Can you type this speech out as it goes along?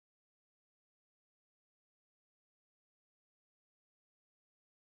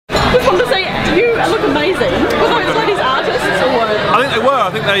want to say, you look amazing. Were those ladies artists or? I think they were. I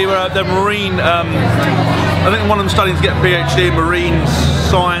think they're marine. I think one of them studying to get a PhD in marine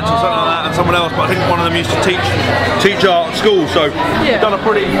science or something like that, and someone else. But I think one of them used to teach art at school. So done a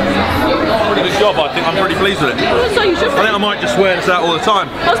pretty good job. I think I'm pretty pleased with it. So you should. I think I might just wear this out all the time.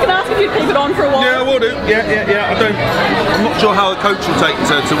 I was going to ask if you'd keep it on for a while. Yeah, I will do. Yeah. I'm not sure how the coach will take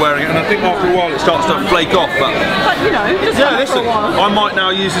to wearing it, and I think after a while it starts to flake off. But you know, just listen, for a while. I might now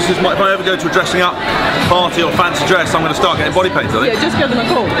use this as my. If I ever go to a dressing up party or fancy dress, I'm going to start getting body paints. I think. Yeah, just give them a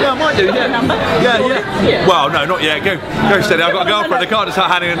call. Yeah, I might do. Yeah. Well, no, not yet. Go steady. I've got a girlfriend. I can't just start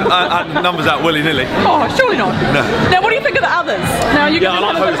handing numbers out willy-nilly. Oh, surely not. No. Now, what do you think of the others? Now, you I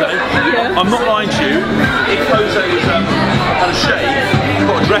like Jose. Yeah. I'm not lying to you. If Jose had a shave,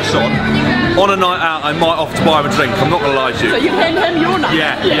 got a dress on a night out, I might offer to buy him a drink. I'm not going to lie to you. So you hand him your number?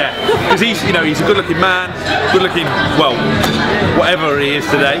 Yeah. Because he's a good-looking man, good-looking, well, whatever he is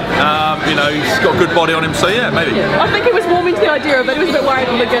today. He's got a good body on him, so yeah, maybe. Yeah. I think he was warming to the idea of it. He was a bit worried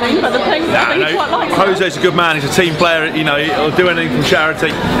at the beginning, but the thing I think he quite likes. Jose's a good man. He's a team player. He'll do anything from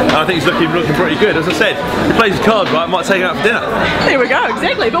charity. And I think he's looking pretty good. As I said, he plays his cards right. I might take him out for dinner. There we go.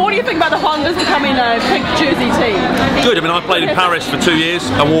 Exactly. But what do you think about the Highlanders becoming a pink jersey team? Good. I mean, I played in Paris for 2 years.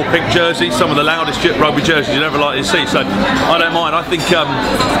 I wore pink jerseys, some of the loudest rugby jerseys you'd ever likely to see. So I don't mind. I think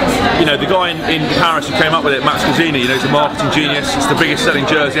the guy in Paris who came up with it, Max Gazzini, he's a marketing genius. It's the biggest selling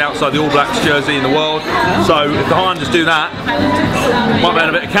jersey outside the All Blacks jersey in the world. So if the Highlanders do that, might earn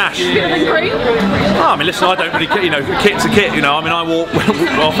a bit of cash. I mean, listen, I don't really, kit's a kit. I mean, I wore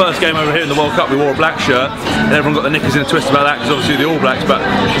our first game over here in the World Cup. We wore a black shirt, and everyone got the knickers in a twist about that because obviously the All Blacks. But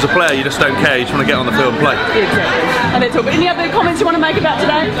as a player, you just don't care. You just want to get on the field and play. Exactly. And that's all. But any other comments you want to make about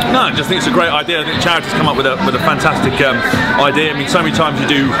today? No, I just think it's a great idea. I think charity's come up with a fantastic idea. I mean, so many times you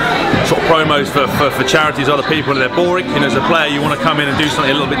do sort of promos for charities, other people, and they're boring. As a player, you want to come in and do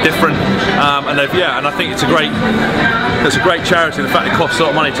something a little bit different. And I think it's a great charity. The fact it costs a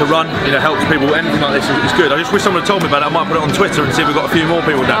lot of money to run, helps people. Anything like this is good. I just wish someone had told me about it. I might put it on Twitter and see if we've got a few more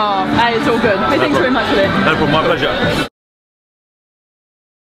people down. Oh, hey, it's all good. Hey, thanks very much for that. No problem. My pleasure.